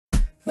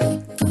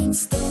making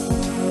stuff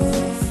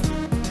good.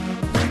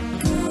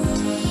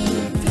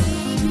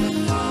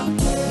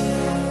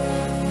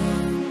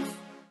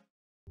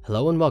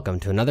 Hello and welcome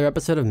to another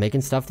episode of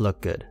Making Stuff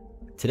Look Good.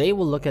 Today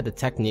we'll look at a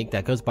technique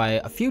that goes by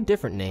a few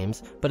different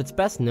names, but it's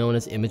best known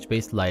as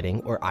image-based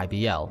lighting, or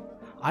IBL.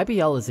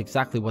 IBL is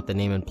exactly what the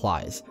name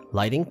implies,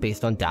 lighting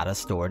based on data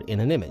stored in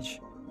an image.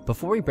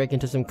 Before we break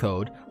into some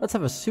code, let's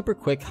have a super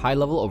quick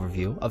high-level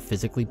overview of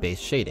physically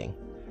based shading.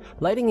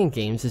 Lighting in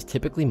games is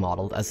typically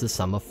modeled as the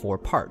sum of four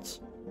parts: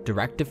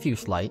 direct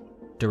diffuse light,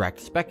 direct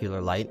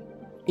specular light,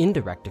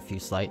 indirect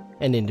diffuse light,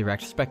 and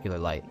indirect specular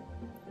light.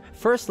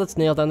 First, let's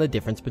nail down the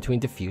difference between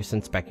diffuse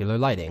and specular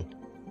lighting.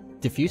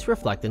 Diffuse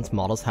reflectance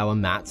models how a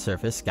matte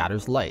surface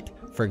scatters light.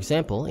 For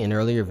example, in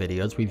earlier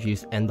videos we've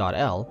used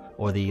N.L,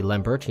 or the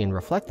Lambertian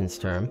Reflectance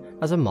term,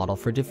 as a model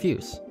for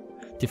diffuse.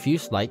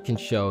 Diffuse light can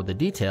show the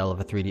detail of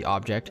a 3D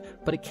object,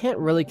 but it can't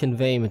really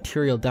convey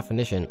material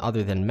definition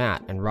other than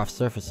matte and rough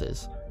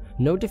surfaces.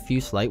 No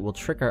diffuse light will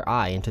trick our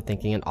eye into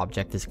thinking an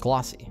object is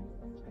glossy.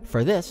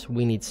 For this,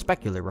 we need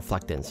specular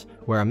reflectance,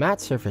 where a matte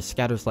surface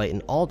scatters light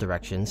in all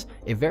directions.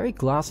 A very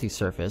glossy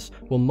surface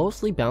will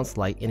mostly bounce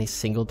light in a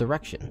single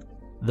direction.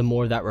 The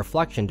more that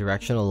reflection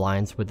direction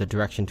aligns with the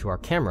direction to our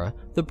camera,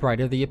 the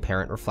brighter the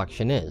apparent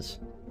reflection is.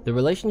 The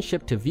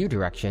relationship to view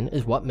direction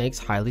is what makes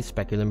highly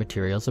specular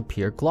materials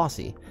appear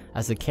glossy.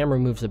 As the camera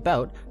moves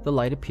about, the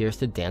light appears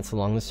to dance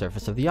along the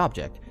surface of the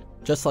object,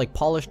 just like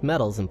polished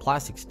metals and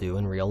plastics do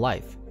in real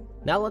life.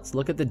 Now let's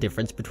look at the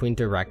difference between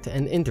direct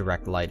and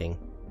indirect lighting.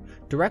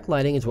 Direct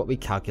lighting is what we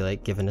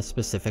calculate given a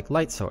specific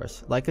light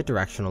source, like a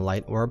directional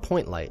light or a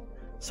point light.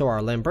 So our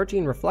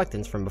Lambertian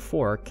reflectance from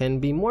before can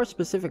be more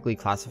specifically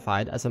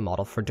classified as a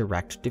model for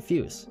direct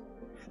diffuse.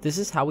 This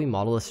is how we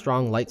model a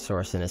strong light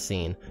source in a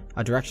scene.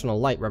 A directional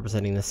light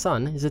representing the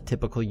sun is a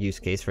typical use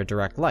case for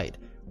direct light,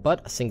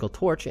 but a single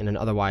torch in an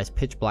otherwise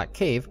pitch black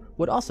cave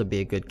would also be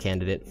a good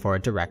candidate for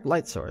a direct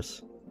light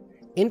source.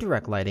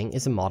 Indirect lighting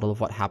is a model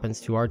of what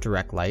happens to our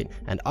direct light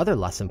and other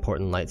less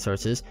important light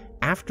sources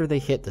after they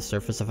hit the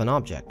surface of an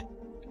object.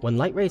 When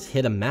light rays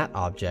hit a matte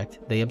object,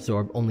 they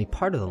absorb only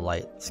part of the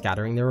light,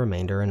 scattering the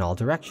remainder in all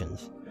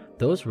directions.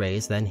 Those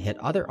rays then hit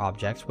other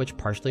objects which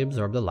partially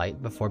absorb the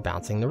light before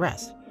bouncing the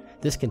rest.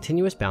 This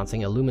continuous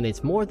bouncing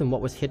illuminates more than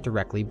what was hit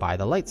directly by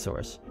the light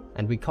source,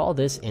 and we call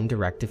this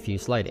indirect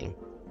diffuse lighting.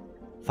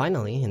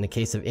 Finally, in the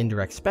case of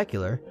indirect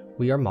specular,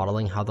 we are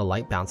modeling how the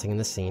light bouncing in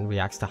the scene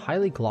reacts to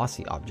highly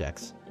glossy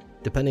objects.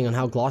 Depending on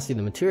how glossy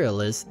the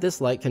material is,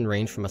 this light can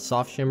range from a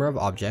soft shimmer of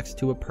objects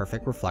to a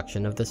perfect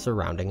reflection of the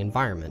surrounding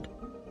environment.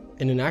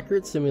 In an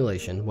accurate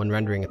simulation, when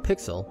rendering a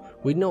pixel,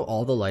 we'd know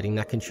all the lighting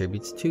that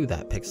contributes to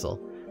that pixel.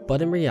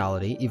 But in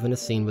reality, even a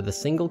scene with a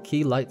single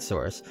key light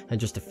source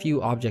and just a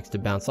few objects to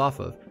bounce off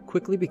of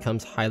quickly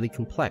becomes highly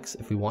complex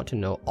if we want to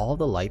know all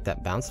the light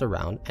that bounced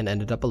around and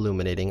ended up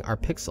illuminating our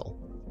pixel.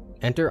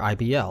 Enter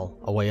IBL,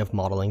 a way of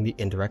modeling the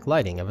indirect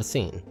lighting of a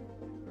scene.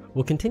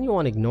 We'll continue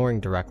on ignoring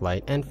direct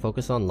light and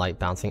focus on light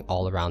bouncing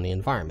all around the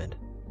environment.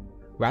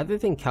 Rather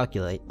than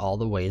calculate all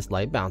the ways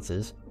light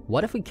bounces,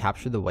 what if we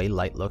capture the way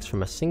light looks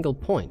from a single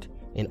point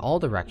in all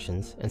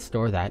directions and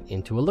store that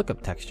into a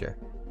lookup texture?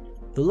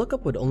 The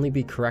lookup would only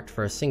be correct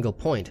for a single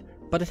point,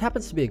 but it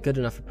happens to be a good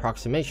enough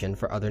approximation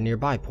for other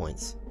nearby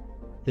points.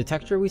 The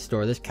texture we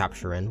store this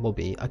capture in will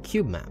be a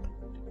cube map.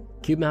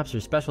 Cube maps are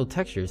special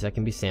textures that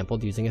can be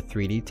sampled using a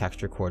 3D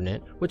texture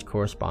coordinate which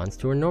corresponds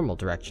to a normal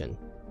direction.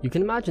 You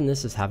can imagine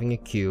this as having a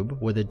cube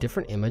with a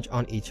different image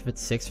on each of its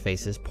 6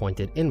 faces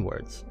pointed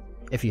inwards.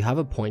 If you have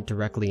a point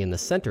directly in the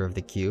center of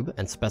the cube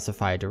and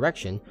specify a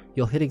direction,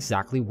 you'll hit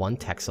exactly one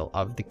texel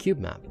of the cube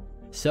map.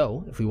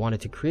 So, if we wanted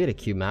to create a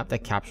cube map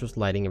that captures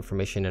lighting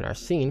information in our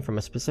scene from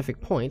a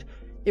specific point,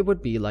 it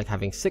would be like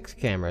having 6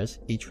 cameras,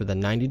 each with a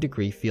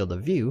 90-degree field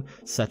of view,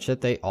 such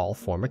that they all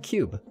form a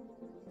cube.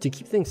 To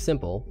keep things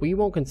simple, we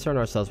won't concern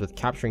ourselves with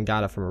capturing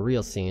data from a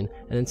real scene,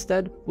 and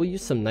instead, we'll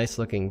use some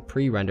nice-looking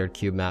pre-rendered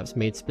cube maps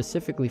made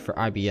specifically for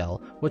IBL,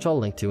 which I'll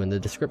link to in the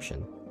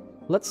description.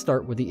 Let's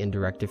start with the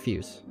indirect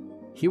diffuse.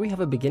 Here we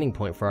have a beginning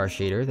point for our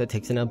shader that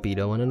takes an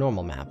albedo and a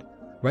normal map.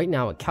 Right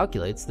now it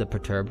calculates the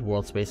perturbed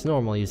world space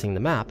normal using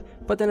the map,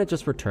 but then it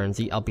just returns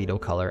the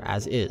albedo color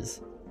as is.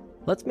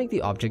 Let's make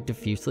the object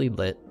diffusely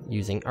lit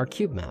using our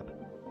cube map.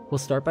 We'll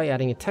start by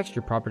adding a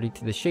texture property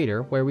to the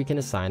shader where we can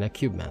assign a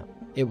cube map.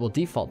 It will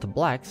default to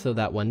black so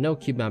that when no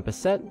cube map is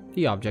set,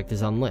 the object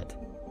is unlit.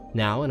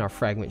 Now in our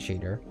fragment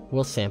shader,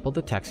 we'll sample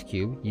the text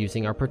cube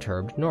using our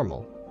perturbed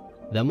normal.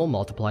 Then we'll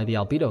multiply the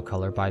albedo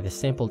color by the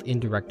sampled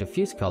indirect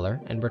diffuse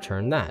color and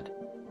return that.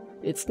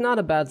 It's not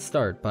a bad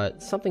start,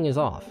 but something is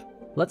off.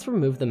 Let's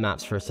remove the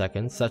maps for a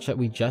second such that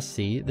we just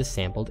see the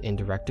sampled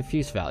indirect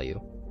diffuse value.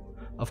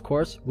 Of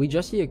course, we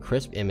just see a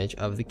crisp image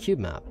of the cube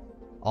map.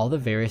 All the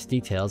various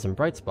details and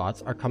bright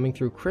spots are coming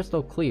through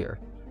crystal clear.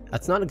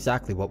 That's not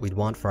exactly what we'd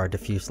want for our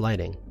diffuse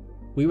lighting.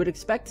 We would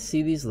expect to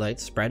see these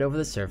lights spread over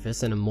the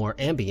surface in a more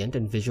ambient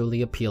and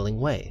visually appealing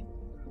way.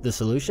 The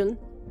solution?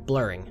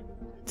 Blurring.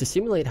 To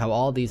simulate how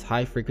all these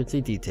high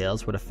frequency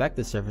details would affect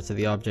the surface of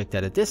the object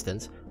at a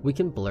distance, we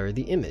can blur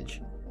the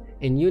image.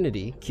 In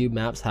Unity, cube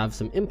maps have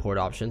some import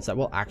options that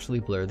will actually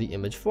blur the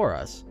image for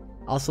us.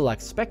 I'll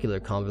select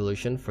Specular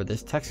Convolution for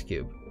this text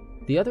cube.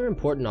 The other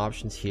important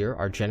options here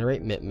are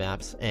Generate MIP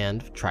Maps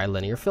and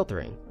Trilinear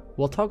Filtering.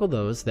 We'll toggle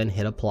those, then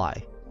hit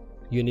Apply.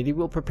 Unity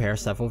will prepare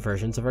several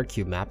versions of our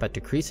cube map at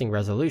decreasing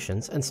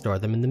resolutions and store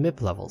them in the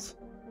MIP levels.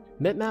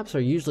 MIP maps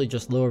are usually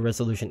just lower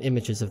resolution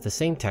images of the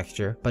same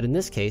texture, but in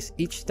this case,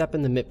 each step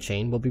in the MIP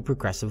chain will be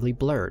progressively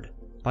blurred.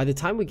 By the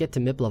time we get to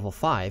MIP level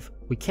 5,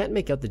 we can't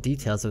make out the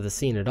details of the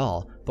scene at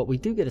all, but we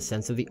do get a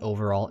sense of the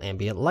overall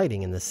ambient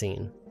lighting in the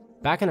scene.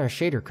 Back in our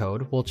shader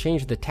code, we'll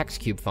change the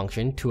TextCube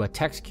function to a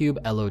TextCube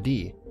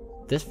LOD.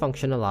 This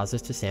function allows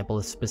us to sample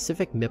a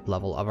specific MIP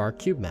level of our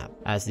cube map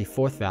as the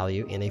fourth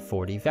value in a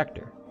 4D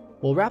vector.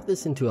 We'll wrap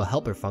this into a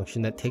helper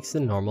function that takes the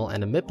normal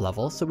and a MIP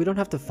level, so we don't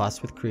have to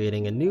fuss with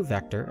creating a new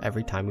vector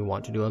every time we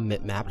want to do a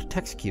MIP-mapped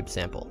TextCube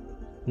sample.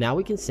 Now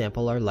we can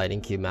sample our lighting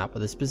cube map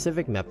with a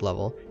specific MIP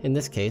level. In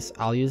this case,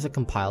 I'll use a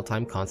compile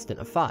time constant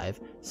of 5,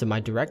 so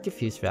my direct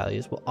diffuse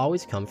values will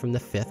always come from the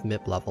 5th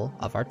MIP level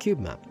of our cube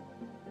map.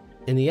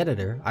 In the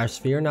editor, our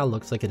sphere now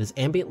looks like it is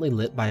ambiently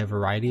lit by a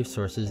variety of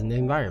sources in the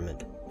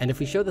environment. And if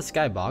we show the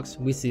skybox,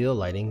 we see the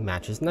lighting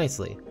matches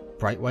nicely.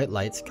 Bright white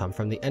lights come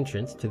from the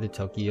entrance to the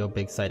Tokyo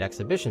Big Sight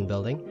exhibition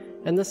building,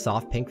 and the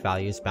soft pink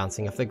values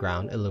bouncing off the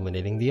ground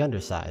illuminating the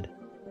underside.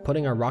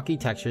 Putting our rocky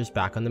textures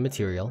back on the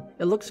material,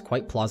 it looks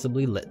quite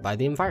plausibly lit by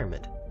the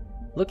environment.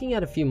 Looking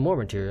at a few more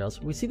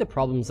materials, we see the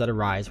problems that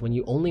arise when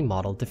you only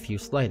model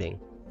diffuse lighting.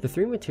 The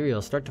three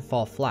materials start to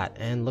fall flat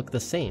and look the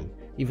same,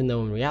 even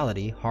though in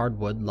reality,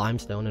 hardwood,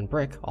 limestone, and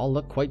brick all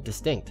look quite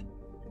distinct.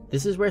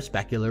 This is where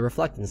Specular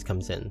Reflectance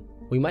comes in.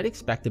 We might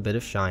expect a bit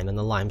of shine on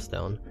the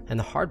limestone, and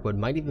the hardwood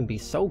might even be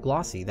so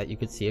glossy that you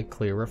could see a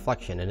clear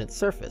reflection in its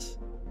surface.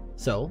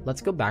 So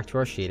let's go back to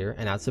our shader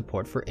and add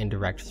support for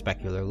indirect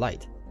specular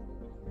light.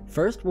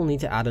 First, we'll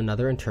need to add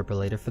another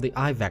interpolator for the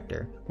eye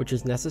vector, which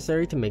is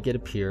necessary to make it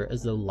appear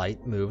as though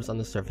light moves on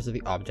the surface of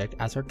the object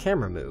as our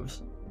camera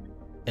moves.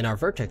 In our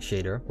vertex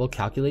shader, we'll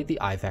calculate the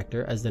eye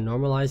vector as the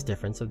normalized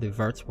difference of the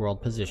vert's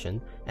world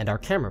position and our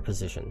camera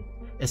position.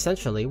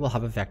 Essentially, we'll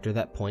have a vector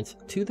that points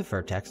to the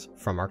vertex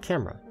from our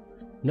camera.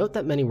 Note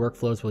that many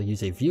workflows will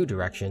use a view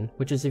direction,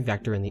 which is a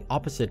vector in the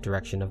opposite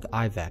direction of the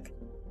eye vec.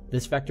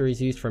 This vector is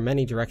used for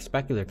many direct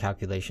specular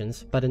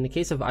calculations, but in the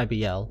case of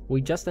IBL, we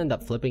just end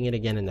up flipping it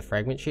again in the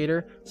fragment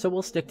shader, so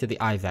we'll stick to the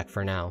eye vec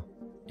for now.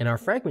 In our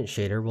fragment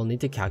shader, we'll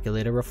need to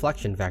calculate a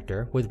reflection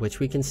vector with which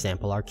we can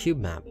sample our cube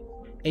map.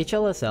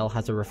 HLSL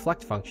has a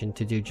reflect function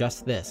to do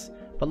just this,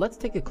 but let's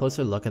take a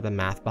closer look at the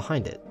math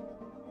behind it.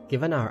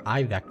 Given our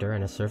eye vector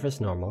and a surface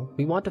normal,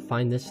 we want to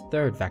find this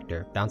third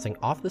vector bouncing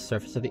off the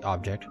surface of the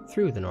object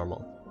through the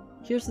normal.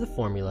 Here's the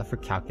formula for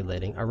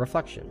calculating our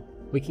reflection.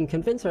 We can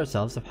convince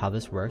ourselves of how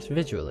this works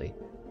visually.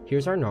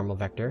 Here's our normal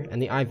vector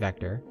and the eye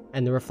vector,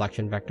 and the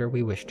reflection vector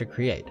we wish to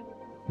create.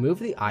 Move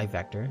the eye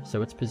vector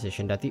so it's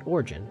positioned at the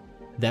origin.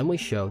 Then we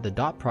show the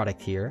dot product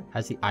here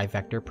as the eye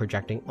vector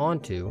projecting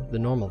onto the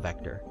normal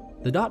vector.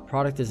 The dot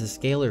product is a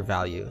scalar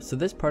value, so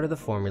this part of the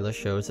formula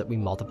shows that we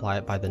multiply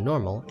it by the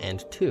normal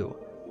and 2.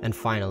 And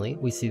finally,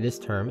 we see this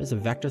term is a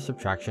vector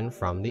subtraction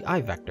from the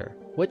eye vector,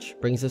 which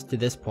brings us to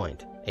this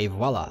point, et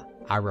voila,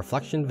 our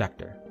reflection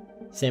vector.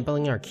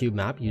 Sampling our cube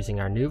map using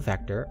our new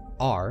vector,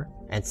 R,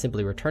 and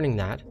simply returning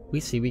that, we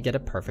see we get a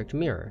perfect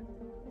mirror.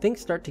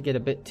 Things start to get a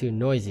bit too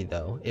noisy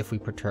though if we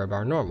perturb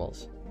our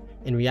normals.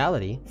 In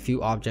reality,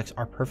 few objects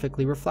are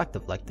perfectly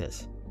reflective like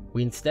this.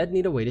 We instead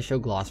need a way to show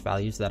gloss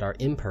values that are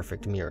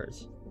imperfect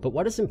mirrors. But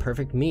what does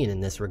imperfect mean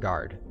in this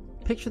regard?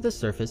 Picture the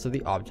surface of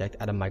the object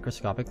at a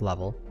microscopic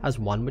level as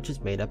one which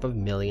is made up of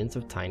millions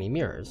of tiny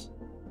mirrors.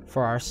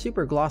 For our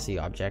super glossy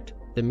object,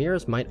 the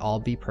mirrors might all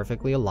be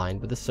perfectly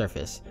aligned with the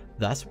surface,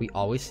 thus we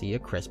always see a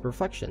crisp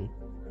reflection.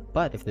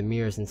 But if the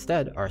mirrors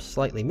instead are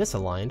slightly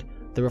misaligned,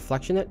 the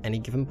reflection at any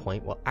given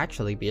point will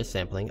actually be a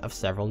sampling of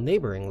several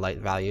neighboring light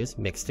values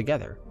mixed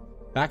together.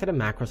 Back at a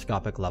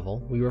macroscopic level,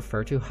 we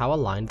refer to how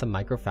aligned the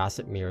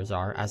microfacet mirrors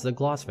are as the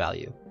gloss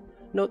value.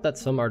 Note that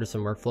some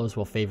artisan workflows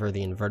will favor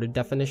the inverted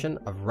definition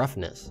of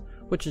roughness,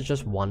 which is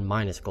just 1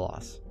 minus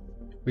gloss.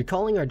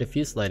 Recalling our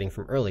diffuse lighting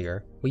from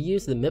earlier, we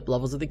use the MIP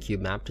levels of the cube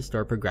map to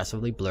store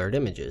progressively blurred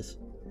images.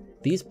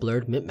 These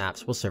blurred MIP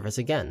maps will surface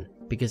again,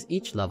 because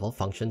each level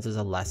functions as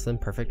a less than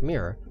perfect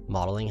mirror,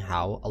 modeling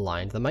how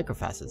aligned the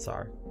microfacets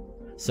are.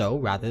 So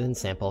rather than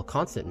sample a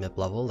constant MIP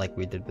level like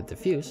we did with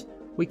diffuse,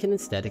 we can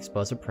instead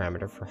expose a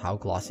parameter for how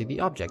glossy the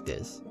object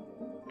is.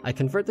 I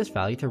convert this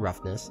value to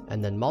roughness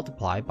and then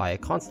multiply by a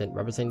constant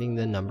representing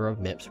the number of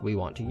MIPs we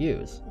want to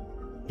use.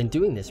 In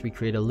doing this, we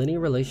create a linear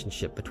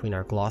relationship between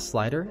our gloss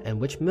slider and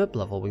which MIP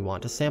level we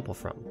want to sample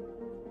from.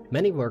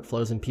 Many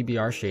workflows and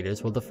PBR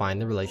shaders will define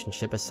the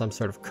relationship as some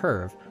sort of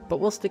curve, but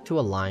we'll stick to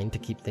a line to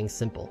keep things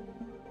simple.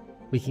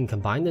 We can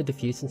combine the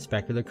diffuse and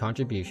specular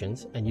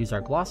contributions and use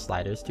our gloss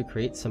sliders to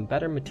create some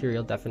better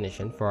material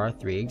definition for our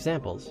 3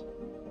 examples.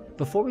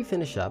 Before we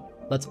finish up,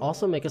 let's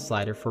also make a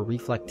slider for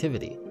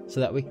reflectivity so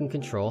that we can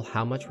control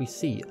how much we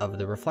see of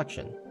the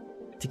reflection.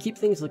 To keep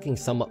things looking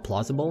somewhat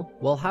plausible,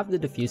 we'll have the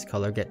diffuse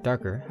color get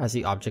darker as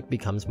the object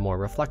becomes more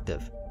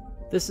reflective.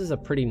 This is a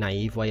pretty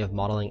naive way of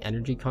modeling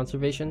energy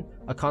conservation,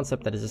 a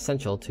concept that is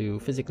essential to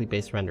physically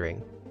based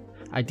rendering.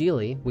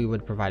 Ideally, we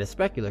would provide a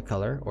specular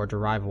color or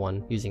derive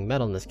one using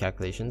metalness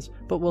calculations,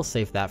 but we'll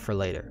save that for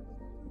later.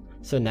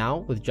 So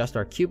now, with just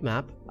our cube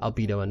map,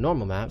 albedo and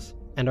normal maps,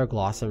 and our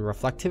gloss and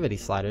reflectivity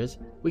sliders,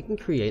 we can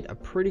create a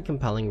pretty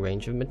compelling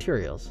range of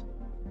materials.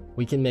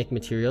 We can make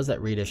materials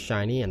that read as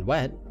shiny and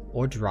wet,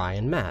 or dry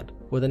and matte,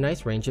 with a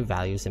nice range of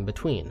values in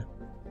between.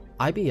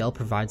 IBL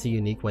provides a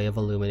unique way of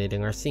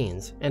illuminating our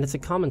scenes, and it's a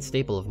common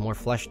staple of more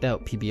fleshed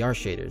out PBR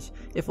shaders,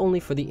 if only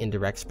for the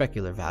indirect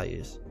specular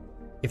values.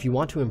 If you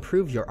want to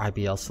improve your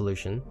IBL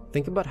solution,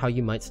 think about how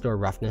you might store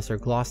roughness or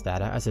gloss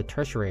data as a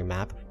tertiary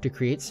map to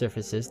create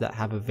surfaces that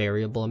have a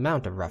variable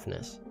amount of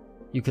roughness.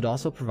 You could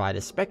also provide a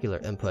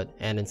specular input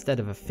and,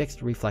 instead of a fixed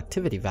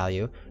reflectivity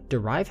value,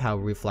 derive how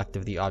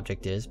reflective the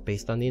object is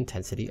based on the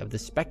intensity of the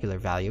specular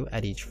value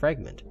at each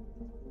fragment.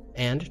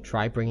 And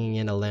try bringing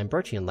in a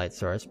Lambertian light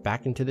source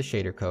back into the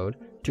shader code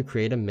to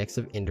create a mix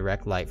of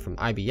indirect light from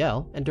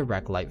IBL and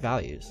direct light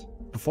values.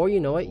 Before you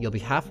know it, you'll be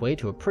halfway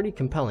to a pretty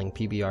compelling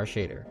PBR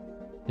shader.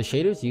 The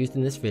shaders used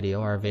in this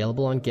video are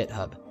available on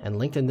GitHub and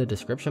linked in the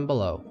description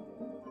below.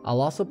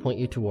 I'll also point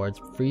you towards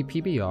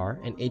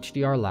FreePBR and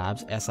HDR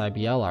Labs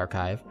SIBL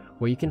archive,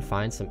 where you can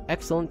find some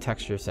excellent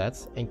texture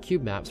sets and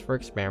cube maps for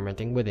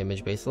experimenting with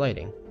image-based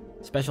lighting.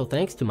 Special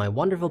thanks to my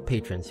wonderful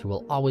patrons who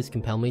will always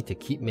compel me to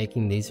keep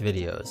making these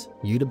videos.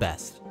 You the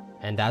best.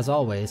 And as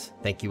always,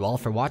 thank you all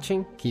for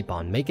watching, keep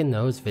on making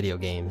those video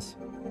games.